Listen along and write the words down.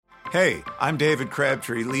Hey, I'm David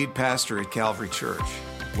Crabtree, lead pastor at Calvary Church.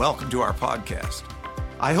 Welcome to our podcast.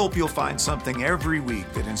 I hope you'll find something every week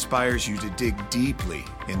that inspires you to dig deeply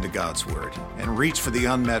into God's Word and reach for the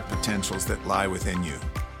unmet potentials that lie within you.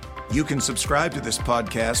 You can subscribe to this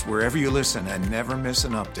podcast wherever you listen and never miss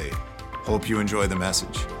an update. Hope you enjoy the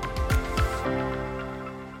message.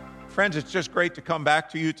 Friends, it's just great to come back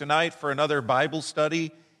to you tonight for another Bible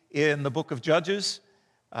study in the book of Judges.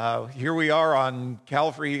 Here we are on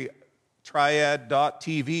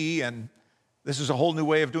CalvaryTriad.tv, and this is a whole new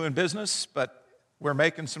way of doing business, but we're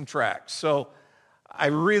making some tracks. So I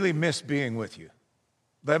really miss being with you.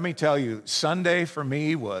 Let me tell you, Sunday for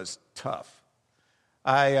me was tough.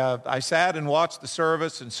 I sat and watched the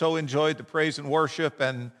service and so enjoyed the praise and worship,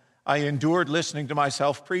 and I endured listening to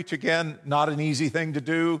myself preach again. Not an easy thing to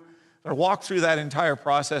do. I walked through that entire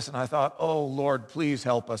process and I thought, oh, Lord, please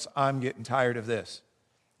help us. I'm getting tired of this.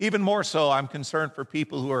 Even more so, I'm concerned for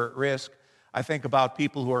people who are at risk. I think about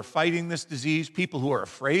people who are fighting this disease, people who are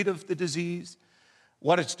afraid of the disease,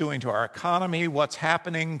 what it's doing to our economy, what's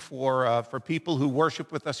happening for people who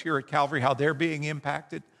worship with us here at Calvary, how they're being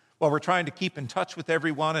impacted. Well, we're trying to keep in touch with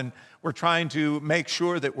everyone, and we're trying to make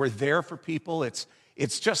sure that we're there for people. It's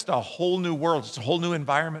just a whole new world. It's a whole new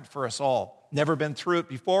environment for us all. Never been through it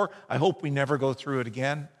before. I hope we never go through it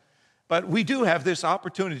again. But we do have this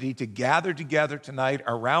opportunity to gather together tonight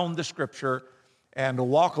around the Scripture and to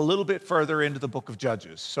walk a little bit further into the book of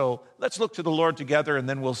Judges. So let's look to the Lord together and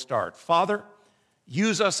then we'll start. Father,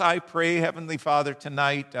 use us, I pray, Heavenly Father,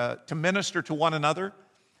 tonight to minister to one another.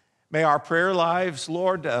 May our prayer lives,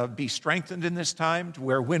 Lord, be strengthened in this time to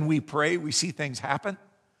where when we pray, we see things happen.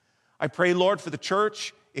 I pray, Lord, for the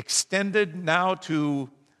church extended now to,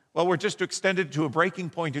 well, we're just extended to a breaking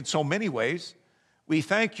point in so many ways. We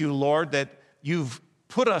thank you, Lord, that you've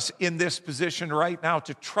put us in this position right now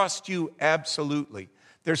to trust you absolutely.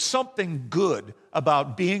 There's something good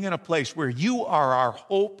about being in a place where you are our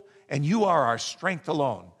hope and you are our strength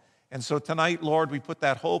alone. And so tonight, Lord, we put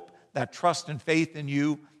that hope, that trust and faith in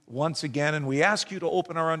you once again, and we ask you to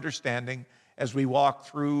open our understanding as we walk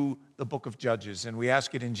through the book of Judges. And we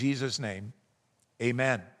ask it in Jesus' name.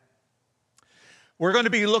 Amen. We're going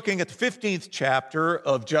to be looking at the 15th chapter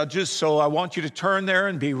of Judges, so I want you to turn there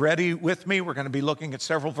and be ready with me. We're going to be looking at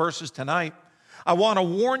several verses tonight. I want to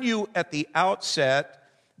warn you at the outset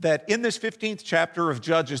that in this 15th chapter of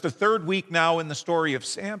Judges, the third week now in the story of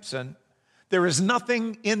Samson, there is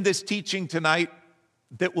nothing in this teaching tonight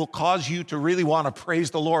that will cause you to really want to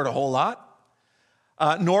praise the Lord a whole lot,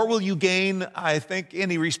 nor will you gain, I think,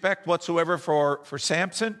 any respect whatsoever for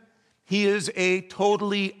Samson. He is a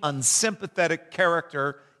totally unsympathetic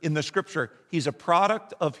character in the Scripture. He's a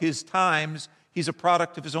product of his times. He's a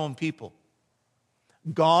product of his own people.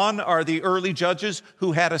 Gone are the early judges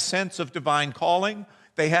who had a sense of divine calling.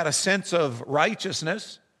 They had a sense of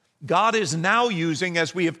righteousness. God is now using,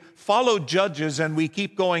 as we have followed Judges and we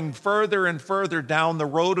keep going further and further down the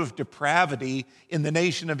road of depravity in the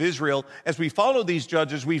nation of Israel, as we follow these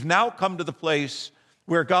judges, we've now come to the place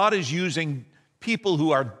where God is using people who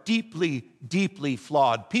are deeply, deeply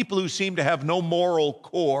flawed, people who seem to have no moral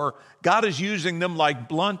core. God is using them like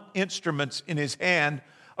blunt instruments in his hand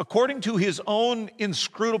according to his own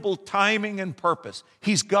inscrutable timing and purpose.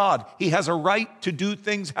 He's God. He has a right to do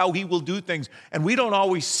things how he will do things. And we don't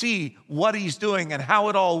always see what he's doing and how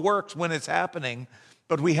it all works when it's happening,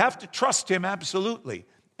 but we have to trust him absolutely.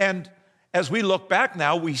 And as we look back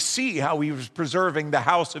now, we see how he was preserving the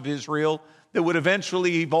house of Israel that would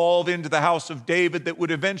eventually evolve into the house of David, that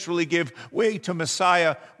would eventually give way to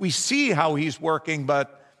Messiah. We see how he's working,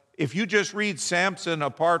 but if you just read Samson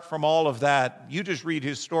apart from all of that, you just read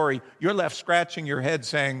his story, you're left scratching your head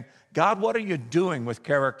saying, God, what are you doing with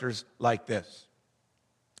characters like this?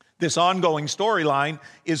 This ongoing storyline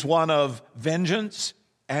is one of vengeance,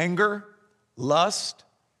 anger, lust,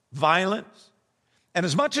 violence. And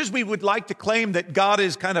as much as we would like to claim that God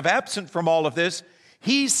is kind of absent from all of this,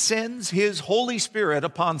 he sends his Holy Spirit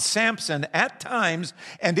upon Samson at times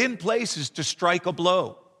and in places to strike a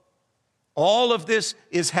blow. All of this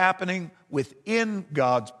is happening within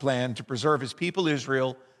God's plan to preserve his people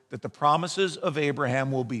Israel, that the promises of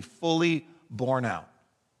Abraham will be fully borne out.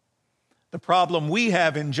 The problem we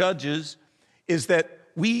have in Judges is that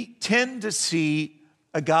we tend to see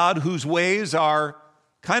a God whose ways are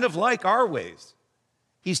kind of like our ways.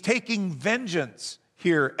 He's taking vengeance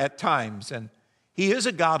here at times, and he is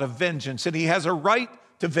a God of vengeance, and he has a right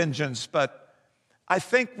to vengeance, but I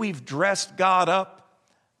think we've dressed God up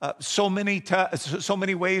so many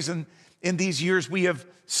ways, and in these years we have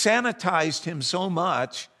sanitized him so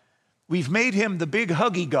much. We've made him the big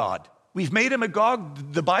huggy God. We've made him a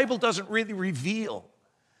God the Bible doesn't really reveal.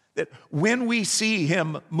 That when we see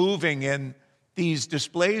him moving in these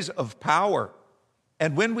displays of power,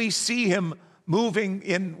 and when we see him moving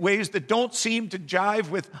in ways that don't seem to jive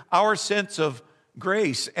with our sense of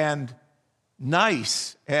grace and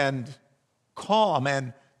nice and calm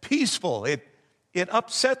and peaceful, it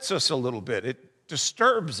upsets us a little bit. It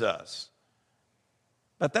disturbs us.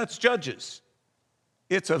 But that's Judges.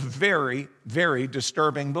 It's a very, very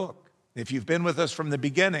disturbing book. If you've been with us from the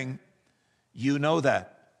beginning, you know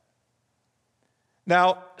that.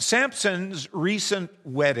 Now, Samson's recent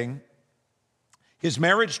wedding, his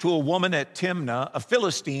marriage to a woman at Timnah, a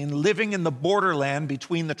Philistine living in the borderland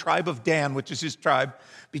between the tribe of Dan, which is his tribe,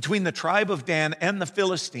 between the tribe of Dan and the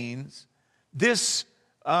Philistines, this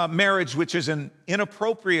marriage, which is an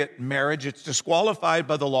inappropriate marriage, it's disqualified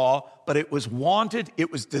by the law, but it was wanted,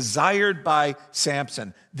 it was desired by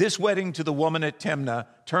Samson. This wedding to the woman at Timnah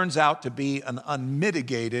turns out to be an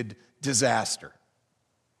unmitigated disaster.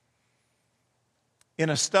 In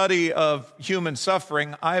a study of human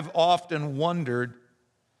suffering, I've often wondered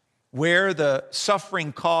where the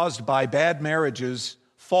suffering caused by bad marriages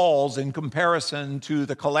falls in comparison to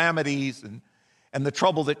the calamities and the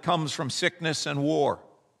trouble that comes from sickness and war.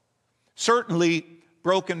 Certainly,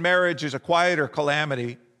 broken marriage is a quieter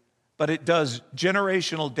calamity, but it does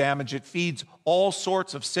generational damage. It feeds all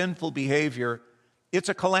sorts of sinful behavior. It's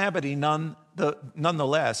a calamity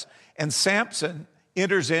nonetheless. And Samson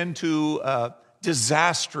enters into a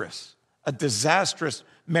disastrous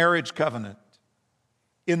marriage covenant.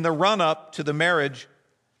 In the run-up to the marriage,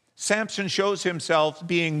 Samson shows himself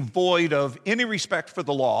being void of any respect for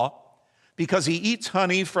the law because he eats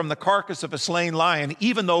honey from the carcass of a slain lion.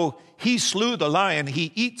 Even though he slew the lion,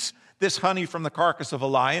 he eats this honey from the carcass of a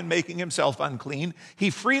lion, making himself unclean. He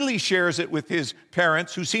freely shares it with his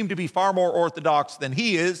parents, who seem to be far more orthodox than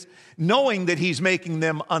he is, knowing that he's making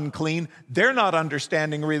them unclean. They're not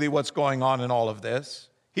understanding really what's going on in all of this.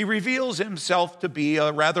 He reveals himself to be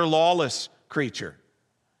a rather lawless creature.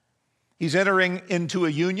 He's entering into a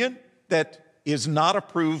union that is not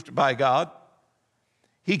approved by God.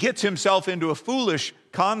 He gets himself into a foolish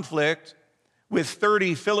conflict with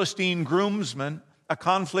 30 Philistine groomsmen, a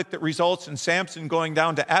conflict that results in Samson going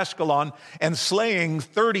down to Ashkelon and slaying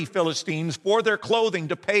 30 Philistines for their clothing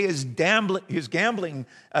to pay his gambling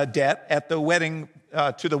debt at the wedding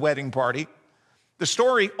to the wedding party. The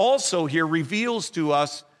story also here reveals to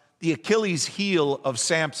us the Achilles heel of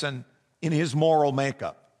Samson in his moral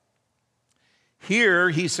makeup. Here,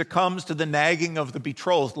 he succumbs to the nagging of the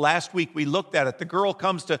betrothed. Last week, we looked at it. The girl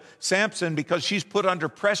comes to Samson because she's put under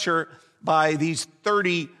pressure by these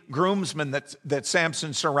 30 groomsmen that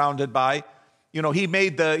Samson's surrounded by. You know, he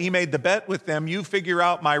made the bet with them, you figure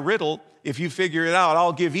out my riddle. If you figure it out,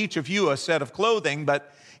 I'll give each of you a set of clothing.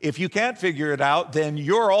 But if you can't figure it out, then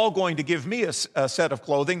you're all going to give me a set of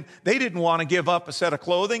clothing. They didn't want to give up a set of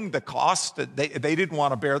clothing, the cost. They didn't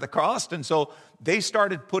want to bear the cost. And so they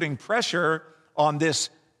started putting pressure on this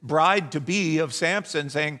bride-to-be of Samson,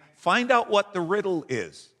 saying, find out what the riddle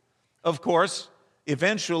is. Of course,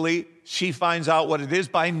 eventually she finds out what it is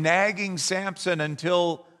by nagging Samson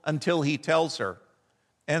until he tells her.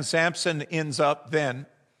 And Samson ends up then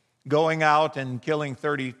going out and killing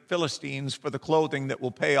 30 Philistines for the clothing that will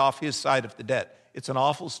pay off his side of the debt. It's an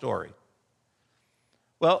awful story.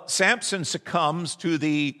 Well, Samson succumbs to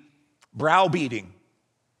the browbeating,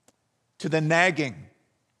 to the nagging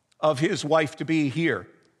of his wife-to-be here.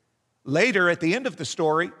 Later, at the end of the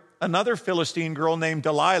story, another Philistine girl named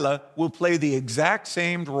Delilah will play the exact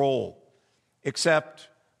same role, except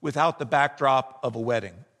without the backdrop of a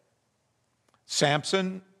wedding.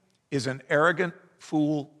 Samson is an arrogant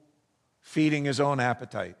fool feeding his own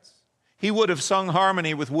appetites. He would have sung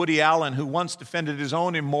harmony with Woody Allen, who once defended his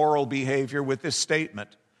own immoral behavior with this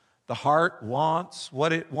statement, "The heart wants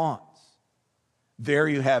what it wants." There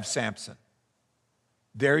you have Samson.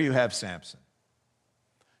 There you have Samson.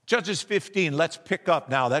 Judges 15, let's pick up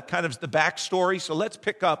now. That kind of is the backstory, so let's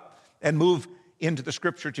pick up and move into the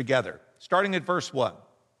scripture together. Starting at verse 1.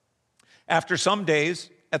 After some days,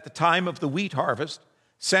 at the time of the wheat harvest,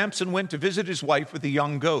 Samson went to visit his wife with a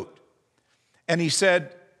young goat. And he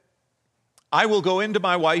said, I will go into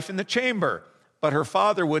my wife in the chamber. But her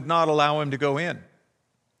father would not allow him to go in.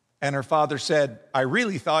 And her father said, I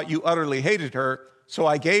really thought you utterly hated her, so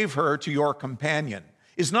I gave her to your companion.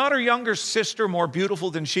 Is not her younger sister more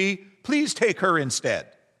beautiful than she? Please take her instead.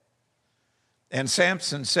 And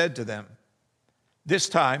Samson said to them, this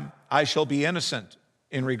time I shall be innocent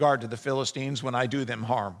in regard to the Philistines when I do them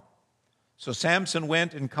harm. So Samson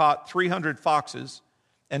went and caught 300 foxes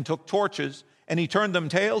and took torches, and he turned them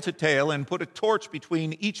tail to tail and put a torch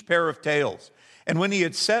between each pair of tails. And when he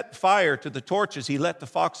had set fire to the torches, he let the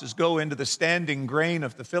foxes go into the standing grain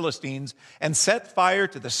of the Philistines and set fire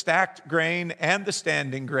to the stacked grain and the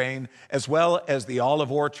standing grain, as well as the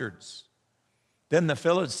olive orchards. Then the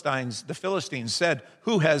Philistines said,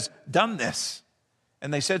 "Who has done this?"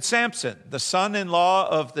 And they said, "Samson, the son-in-law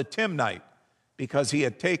of the Timnite, because he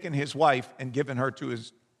had taken his wife and given her to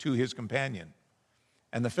his companion."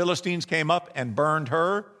 And the Philistines came up and burned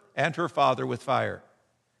her and her father with fire.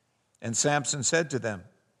 And Samson said to them,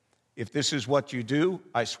 "If this is what you do,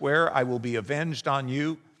 I swear I will be avenged on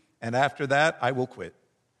you, and after that I will quit."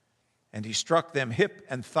 And he struck them hip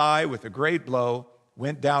and thigh with a great blow,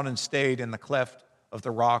 went down and stayed in the cleft of the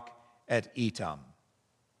rock at Etam.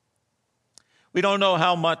 We don't know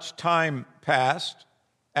how much time passed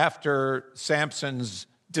after Samson's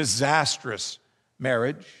disastrous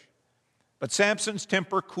marriage, but Samson's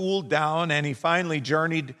temper cooled down, and he finally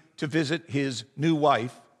journeyed to visit his new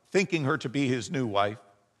wife, thinking her to be his new wife.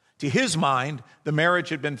 To his mind, the marriage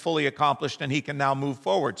had been fully accomplished and he can now move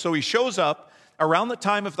forward. So he shows up around the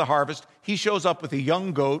time of the harvest. He shows up with a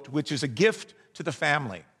young goat, which is a gift to the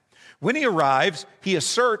family. When he arrives, he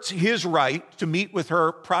asserts his right to meet with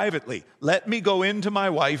her privately. "Let me go into my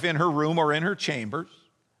wife in her room or in her chambers."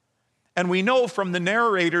 And we know from the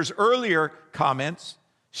narrator's earlier comments,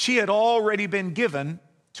 she had already been given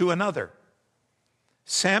to another.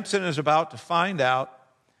 Samson is about to find out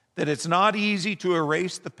that it's not easy to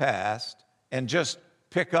erase the past and just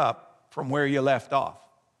pick up from where you left off.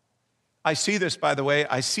 I see this, by the way,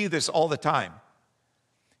 I see this all the time.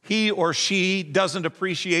 He or she doesn't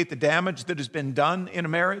appreciate the damage that has been done in a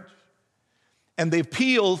marriage, and they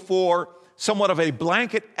appeal for somewhat of a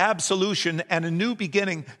blanket absolution and a new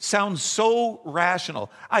beginning. Sounds so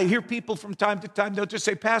rational. I hear people from time to time, they'll just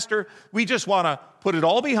say, "Pastor, we just want to put it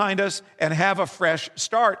all behind us and have a fresh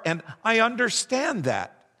start." And I understand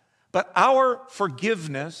that. But our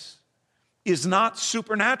forgiveness is not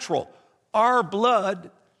supernatural. Our blood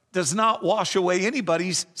does not wash away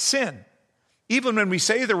anybody's sin. Even when we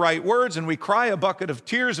say the right words and we cry a bucket of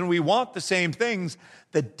tears and we want the same things,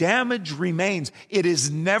 the damage remains. It is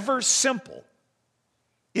never simple.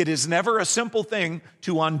 It is never a simple thing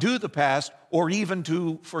to undo the past or even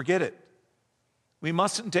to forget it. We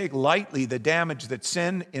mustn't take lightly the damage that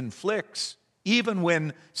sin inflicts, even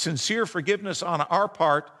when sincere forgiveness on our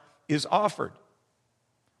part is offered.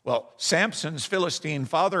 Well, Samson's Philistine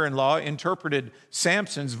father-in-law interpreted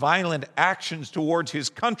Samson's violent actions towards his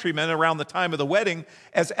countrymen around the time of the wedding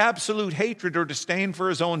as absolute hatred or disdain for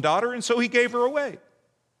his own daughter, and so he gave her away.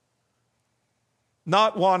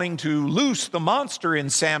 Not wanting to loose the monster in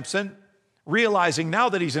Samson, realizing now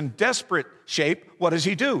that he's in desperate shape, what does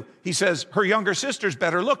he do? He says, "Her younger sister's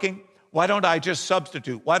better looking. Why don't I just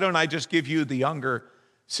substitute? Why don't I just give you the younger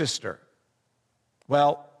sister?"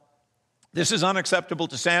 Well, this is unacceptable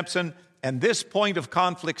to Samson, and this point of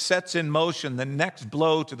conflict sets in motion the next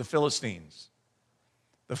blow to the Philistines.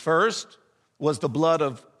 The first was the blood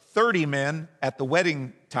of 30 men at the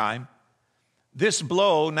wedding time. This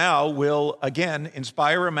blow now will again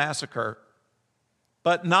inspire a massacre,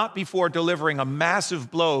 but not before delivering a massive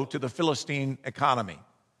blow to the Philistine economy.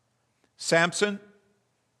 Samson,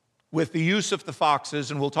 with the use of the foxes,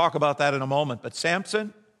 and we'll talk about that in a moment, but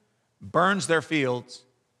Samson burns their fields.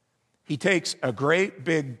 He takes a great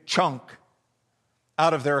big chunk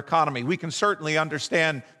out of their economy. We can certainly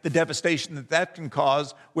understand the devastation that that can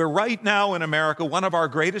cause, where right now in America, one of our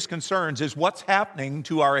greatest concerns is what's happening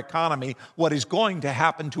to our economy, what is going to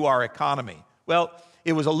happen to our economy. Well,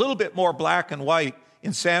 it was a little bit more black and white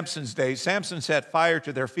in Samson's day. Samson set fire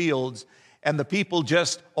to their fields, and the people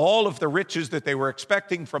just, all of the riches that they were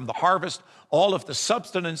expecting from the harvest, all of the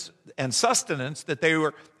substance and sustenance that they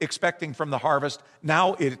were expecting from the harvest,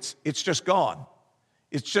 now it's just gone.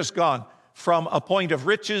 It's just gone. From a point of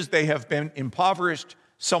riches, they have been impoverished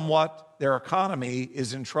somewhat. Their economy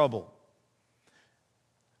is in trouble.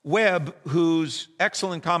 Webb, whose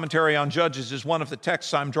excellent commentary on Judges is one of the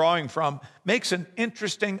texts I'm drawing from, makes an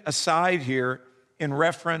interesting aside here in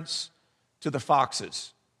reference to the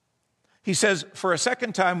foxes. He says, for a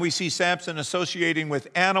second time, we see Samson associating with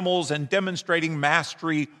animals and demonstrating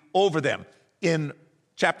mastery over them. In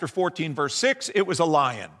chapter 14, verse 6, it was a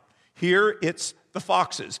lion. Here, it's the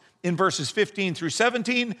foxes. In verses 15 through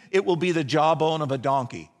 17, it will be the jawbone of a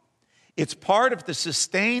donkey. It's part of the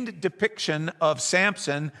sustained depiction of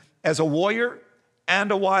Samson as a warrior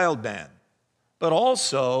and a wild man, but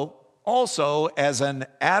also as an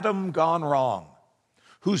Adam gone wrong,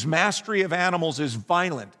 whose mastery of animals is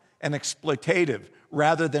violent and exploitative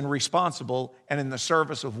rather than responsible, and in the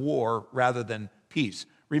service of war rather than peace.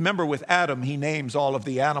 Remember, with Adam, he names all of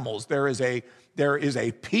the animals. There is a there is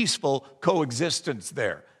a peaceful coexistence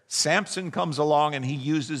there. Samson comes along and he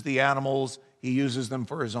uses the animals, he uses them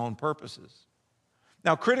for his own purposes.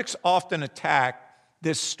 Now, critics often attack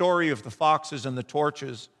this story of the foxes and the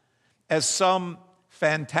torches as some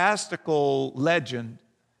fantastical legend.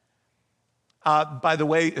 By the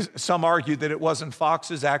way, some argue that it wasn't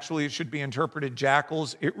foxes. Actually, it should be interpreted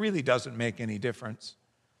jackals. It really doesn't make any difference.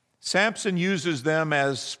 Samson uses them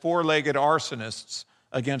as four-legged arsonists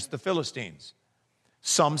against the Philistines.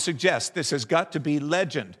 Some suggest this has got to be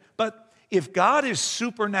legend. But if God is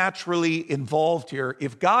supernaturally involved here,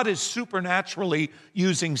 if God is supernaturally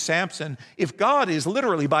using Samson, if God is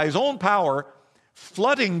literally by his own power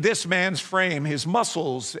flooding this man's frame, his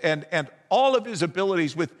muscles, and all of his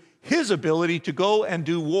abilities with his ability to go and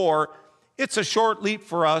do war, it's a short leap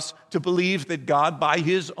for us to believe that God, by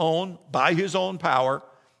his own power,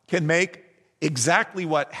 can make exactly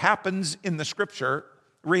what happens in the Scripture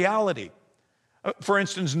reality. For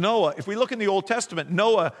instance, Noah, if we look in the Old Testament,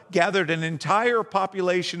 Noah gathered an entire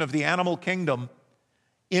population of the animal kingdom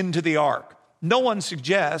into the ark. No one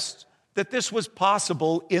suggests that this was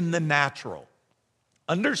possible in the natural.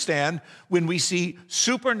 Understand, when we see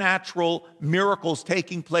supernatural miracles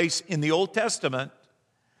taking place in the Old Testament,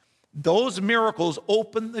 those miracles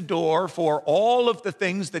open the door for all of the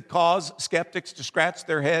things that cause skeptics to scratch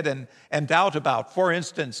their head and doubt about. For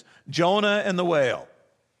instance, Jonah and the whale.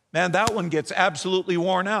 Man, that one gets absolutely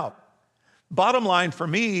worn out. Bottom line for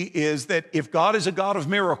me is that if God is a God of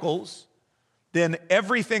miracles, then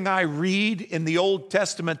everything I read in the Old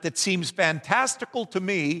Testament that seems fantastical to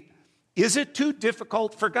me, is it too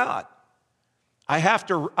difficult for God? I have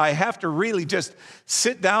to really just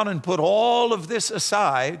sit down and put all of this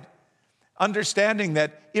aside, understanding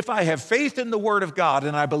that if I have faith in the Word of God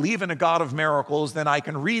and I believe in a God of miracles, then I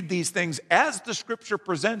can read these things as the Scripture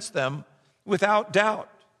presents them without doubt.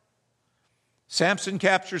 Samson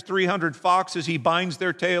captures 300 foxes. He binds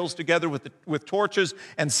their tails together with torches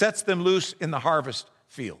and sets them loose in the harvest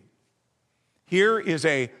field. Here is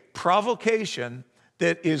a provocation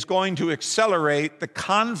that is going to accelerate the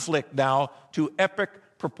conflict now to epic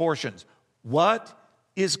proportions. What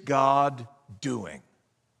is God doing?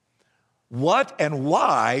 What and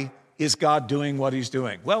why is God doing what he's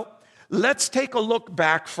doing? Well, let's take a look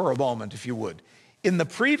back for a moment, if you would. In the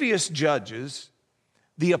previous Judges,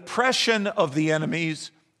 the oppression of the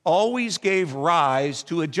enemies always gave rise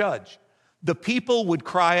to a judge. The people would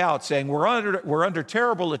cry out saying, we're under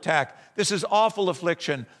terrible attack. This is awful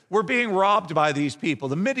affliction. We're being robbed by these people.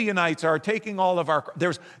 The Midianites are taking all of our...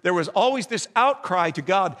 There was always this outcry to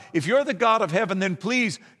God. If you're the God of heaven, then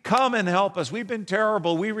please come and help us. We've been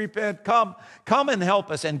terrible. We repent. Come and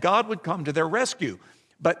help us. And God would come to their rescue.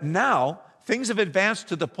 But now things have advanced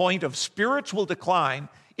to the point of spiritual decline.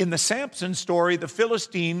 In the Samson story, the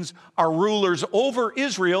Philistines are rulers over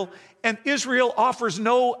Israel, and Israel offers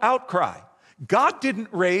no outcry. God didn't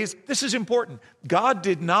raise, this is important, God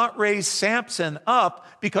did not raise Samson up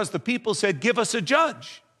because the people said, give us a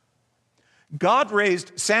judge. God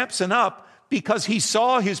raised Samson up because he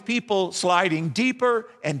saw his people sliding deeper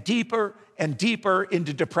and deeper and deeper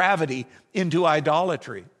into depravity, into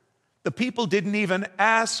idolatry. The people didn't even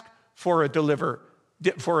ask for a deliverer.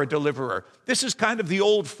 This is kind of the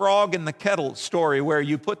old frog in the kettle story where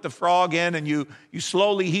you put the frog in and you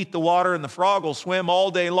slowly heat the water and the frog will swim all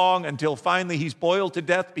day long until finally he's boiled to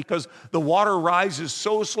death because the water rises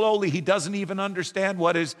so slowly he doesn't even understand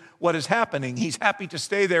what is happening. He's happy to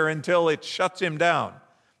stay there until it shuts him down.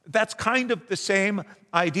 That's kind of the same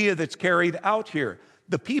idea that's carried out here.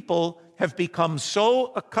 The people have become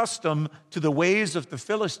so accustomed to the ways of the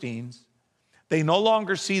Philistines, they no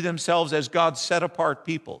longer see themselves as God's set-apart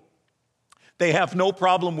people. They have no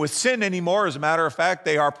problem with sin anymore. As a matter of fact,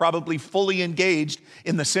 they are probably fully engaged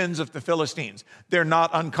in the sins of the Philistines. They're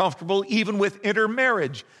not uncomfortable even with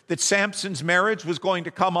intermarriage. That Samson's marriage was going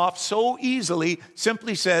to come off so easily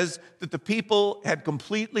simply says that the people had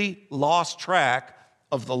completely lost track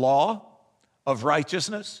of the law, of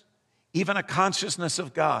righteousness, even a consciousness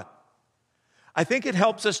of God. I think it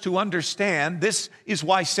helps us to understand this is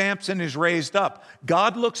why Samson is raised up.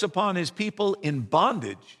 God looks upon his people in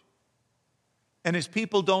bondage, and his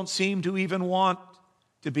people don't seem to even want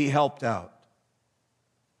to be helped out.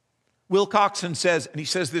 Will Coxon says, and he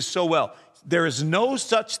says this so well, there is no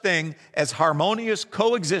such thing as harmonious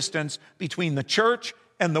coexistence between the church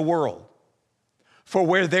and the world. For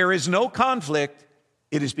where there is no conflict,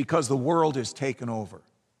 it is because the world is taken over.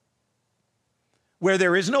 Where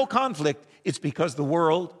there is no conflict, it's because the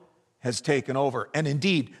world has taken over. And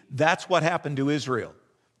indeed, that's what happened to Israel.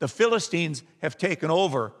 The Philistines have taken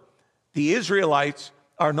over. The Israelites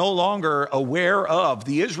are no longer aware of.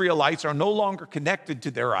 The Israelites are no longer connected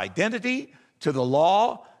to their identity, to the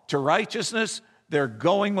law, to righteousness. They're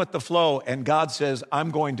going with the flow, and God says,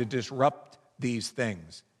 I'm going to disrupt these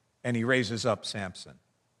things. And he raises up Samson.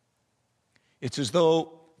 It's as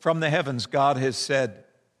though from the heavens God has said,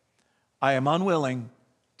 I am unwilling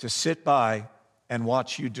to sit by and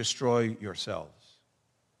watch you destroy yourselves.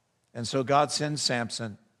 And so God sends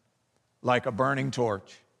Samson like a burning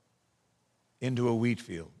torch into a wheat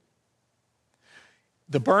field.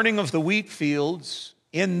 The burning of the wheat fields,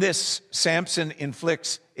 in this, Samson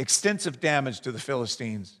inflicts extensive damage to the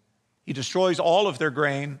Philistines. He destroys all of their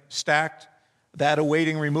grain, stacked, that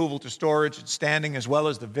awaiting removal to storage and standing, as well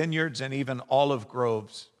as the vineyards and even olive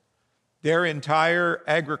groves. Their entire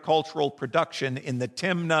agricultural production in the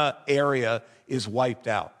Timnah area is wiped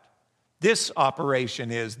out. This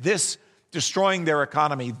operation is, this destroying their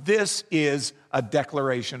economy, this is a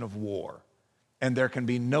declaration of war. And there can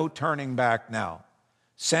be no turning back now.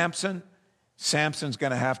 Samson's going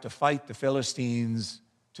to have to fight the Philistines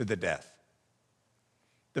to the death.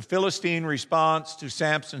 The Philistine response to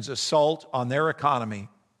Samson's assault on their economy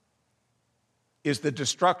is the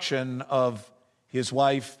destruction of his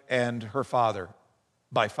wife and her father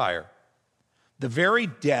by fire. The very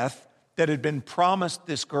death that had been promised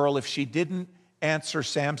this girl if she didn't answer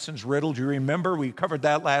Samson's riddle. Do you remember? We covered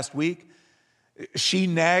that last week. She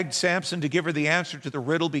nagged Samson to give her the answer to the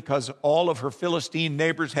riddle because all of her Philistine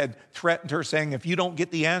neighbors had threatened her, saying, if you don't get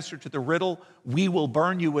the answer to the riddle, we will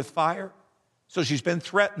burn you with fire. So she's been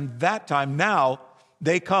threatened that time. Now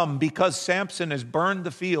they come because Samson has burned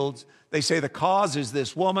the fields. They say the cause is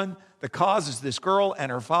this woman, the cause is this girl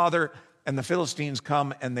and her father, and the Philistines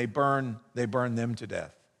come and they burn them to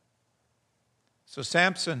death. So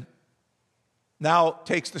Samson now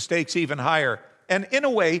takes the stakes even higher. And in a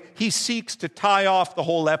way, he seeks to tie off the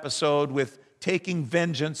whole episode with taking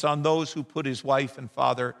vengeance on those who put his wife and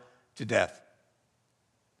father to death.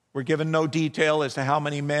 We're given no detail as to how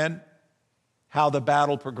many men, how the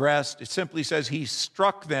battle progressed. It simply says he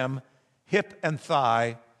struck them hip and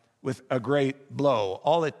thigh with a great blow.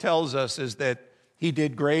 All it tells us is that he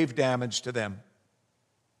did grave damage to them.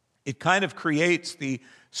 It kind of creates the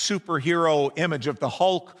superhero image of the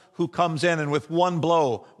Hulk who comes in and with one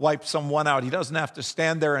blow wipes someone out. He doesn't have to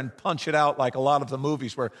stand there and punch it out like a lot of the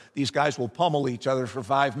movies where these guys will pummel each other for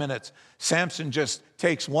 5 minutes. Samson just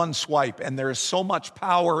takes one swipe, and there is so much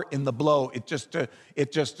power in the blow, it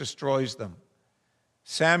just destroys them.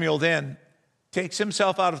 Samuel then takes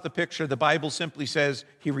himself out of the picture. The Bible simply says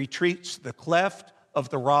he retreats to the cleft of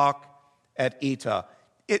the rock at Etam.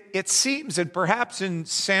 It seems that perhaps in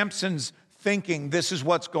Samson's thinking this is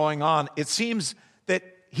what's going on. It seems that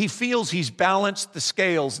he feels he's balanced the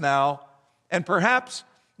scales now, and perhaps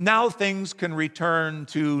now things can return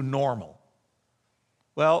to normal.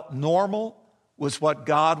 Well, normal was what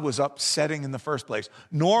God was upsetting in the first place.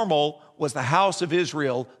 Normal was the house of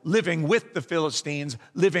Israel living with the Philistines,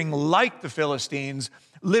 living like the Philistines,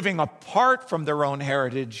 living apart from their own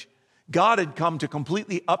heritage. God had come to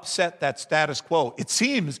completely upset that status quo. It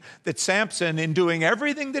seems that Samson, in doing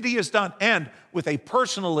everything that he has done, and with a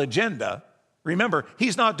personal agenda, remember,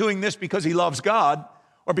 he's not doing this because he loves God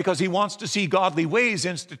or because he wants to see godly ways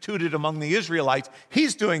instituted among the Israelites.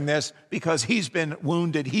 He's doing this because he's been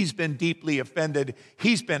wounded, he's been deeply offended,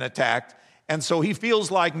 he's been attacked. And so he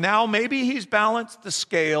feels like now maybe he's balanced the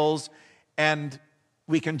scales and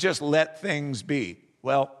we can just let things be.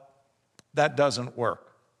 Well, that doesn't work.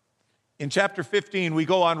 In chapter 15, we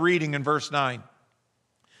go on reading in verse 9.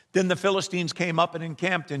 Then the Philistines came up and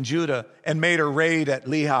encamped in Judah and made a raid at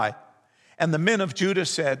Lehi. And the men of Judah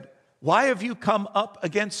said, why have you come up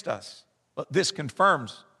against us? Well, this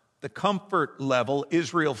confirms the comfort level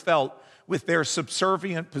Israel felt with their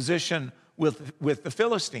subservient position with the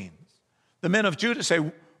Philistines. The men of Judah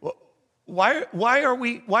say, why are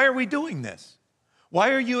we doing this?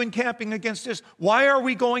 Why are you encamping against us? Why are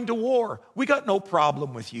we going to war? We got no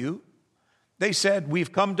problem with you. They said,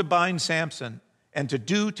 we've come to bind Samson and to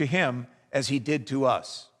do to him as he did to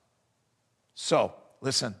us. So,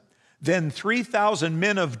 listen. Then 3,000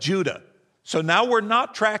 men of Judah. So now we're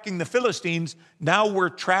not tracking the Philistines. Now we're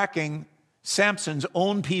tracking Samson's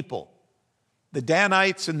own people. The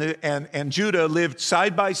Danites and Judah lived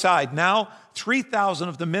side by side. Now 3,000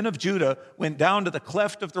 of the men of Judah went down to the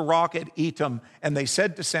cleft of the rock at Etam, and they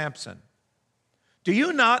said to Samson, do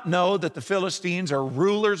you not know that the Philistines are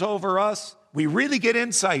rulers over us? We really get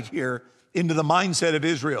insight here into the mindset of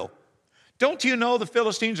Israel. Don't you know the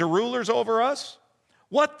Philistines are rulers over us?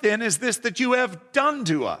 What then is this that you have done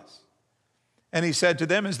to us? And he said to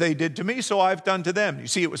them, as they did to me, so I've done to them. You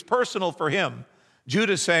see, it was personal for him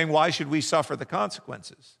Judah's saying, why should we suffer the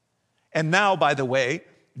consequences? And now, by the way,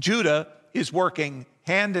 Judah is working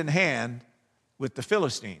hand in hand with the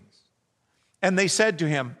Philistines. And they said to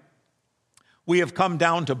him, we have come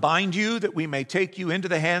down to bind you that we may take you into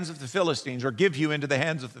the hands of the Philistines, or give you into the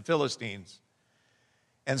hands of the Philistines.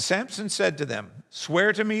 And Samson said to them,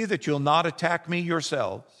 swear to me that you'll not attack me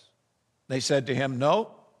yourselves. They said to him,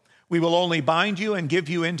 no, we will only bind you and give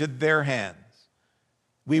you into their hands.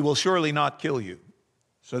 We will surely not kill you.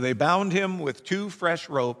 So they bound him with 2 fresh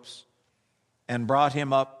ropes and brought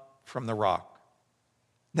him up from the rock.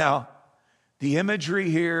 Now, the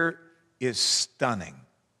imagery here is stunning.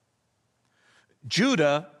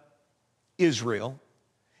 Judah, Israel,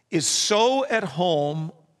 is so at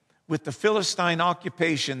home with the Philistine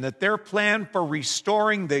occupation that their plan for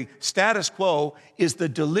restoring the status quo is the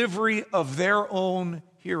delivery of their own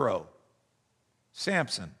hero,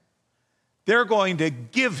 Samson. They're going to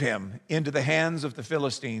give him into the hands of the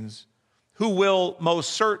Philistines, who will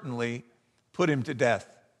most certainly put him to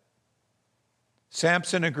death.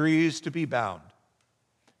 Samson agrees to be bound.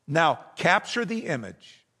 Now, capture the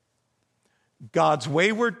image. God's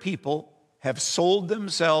wayward people have sold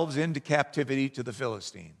themselves into captivity to the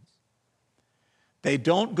Philistines. They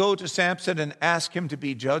don't go to Samson and ask him to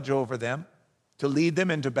be judge over them, to lead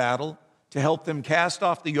them into battle, to help them cast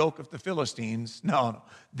off the yoke of the Philistines. No.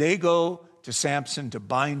 They go to Samson to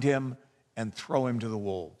bind him and throw him to the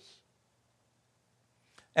wolves.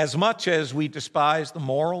 As much as we despise the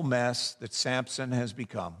moral mess that Samson has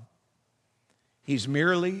become, he's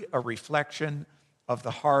merely a reflection of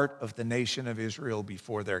the heart of the nation of Israel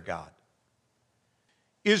before their God.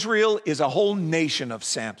 Israel is a whole nation of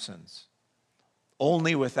Samsons,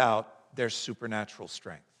 only without their supernatural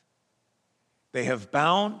strength. They have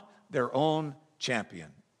bound their own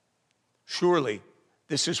champion. Surely,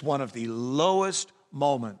 this is one of the lowest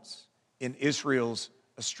moments in Israel's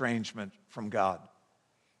estrangement from God.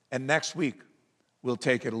 And next week, we'll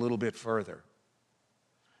take it a little bit further.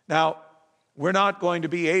 Now, we're not going to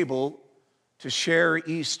be able to share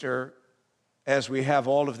Easter as we have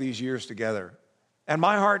all of these years together. And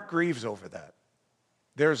my heart grieves over that.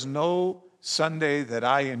 There's no Sunday that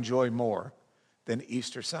I enjoy more than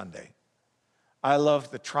Easter Sunday. I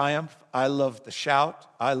love the triumph. I love the shout.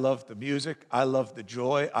 I love the music. I love the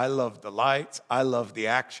joy. I love the lights. I love the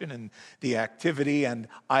action and the activity. And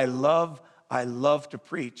I love to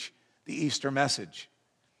preach the Easter message.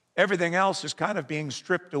 Everything else is kind of being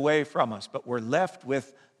stripped away from us, but we're left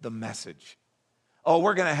with the message. Oh,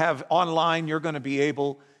 we're going to have online, you're going to be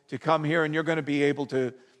able to come here and you're going to be able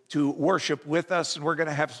to worship with us, and we're going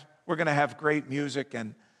to have great music.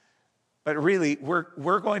 But really,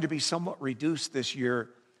 we're going to be somewhat reduced this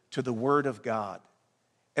year to the Word of God.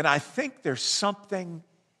 And I think there's something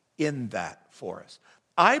in that for us.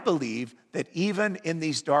 I believe that even in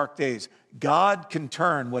these dark days, God can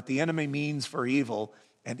turn what the enemy means for evil,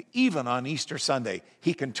 and even on Easter Sunday,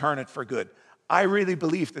 he can turn it for good. I really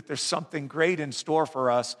believe that there's something great in store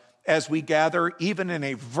for us as we gather, even in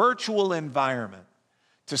a virtual environment,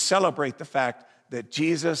 to celebrate the fact that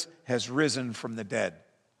Jesus has risen from the dead.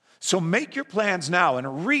 So make your plans now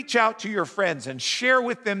and reach out to your friends and share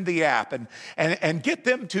with them the app and get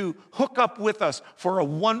them to hook up with us for a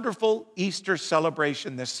wonderful Easter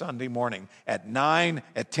celebration this Sunday morning at 9,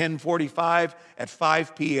 at 10:45, at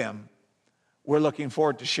 5 p.m. We're looking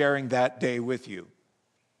forward to sharing that day with you.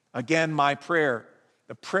 Again, my prayer,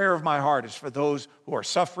 the prayer of my heart is for those who are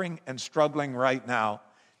suffering and struggling right now.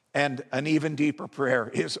 And an even deeper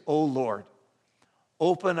prayer is, oh Lord,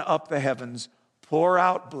 open up the heavens, pour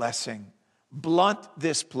out blessing, blunt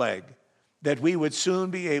this plague, that we would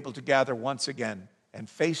soon be able to gather once again and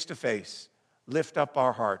face to face lift up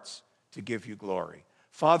our hearts to give you glory.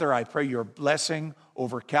 Father, I pray your blessing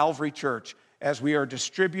over Calvary Church as we are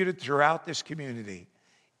distributed throughout this community.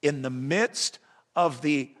 In the midst of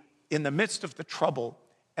the trouble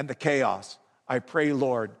and the chaos, I pray,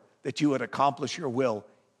 Lord, that you would accomplish your will,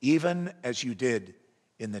 even as you did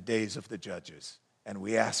in the days of the judges. And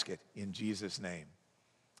we ask it in Jesus' name.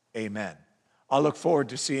 Amen. I'll look forward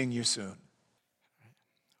to seeing you soon.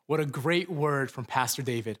 What a great word from Pastor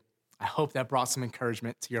David. I hope that brought some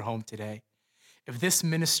encouragement to your home today. If this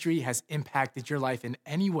ministry has impacted your life in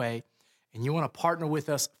any way, and you want to partner with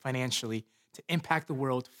us financially to impact the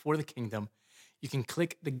world for the kingdom, you can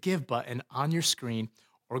click the Give button on your screen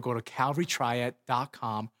or go to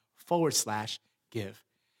calvarytriad.com/give.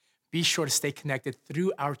 Be sure to stay connected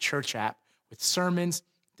through our church app with sermons,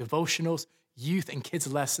 devotionals, youth and kids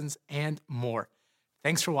lessons, and more.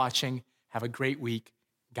 Thanks for watching. Have a great week.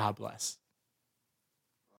 God bless.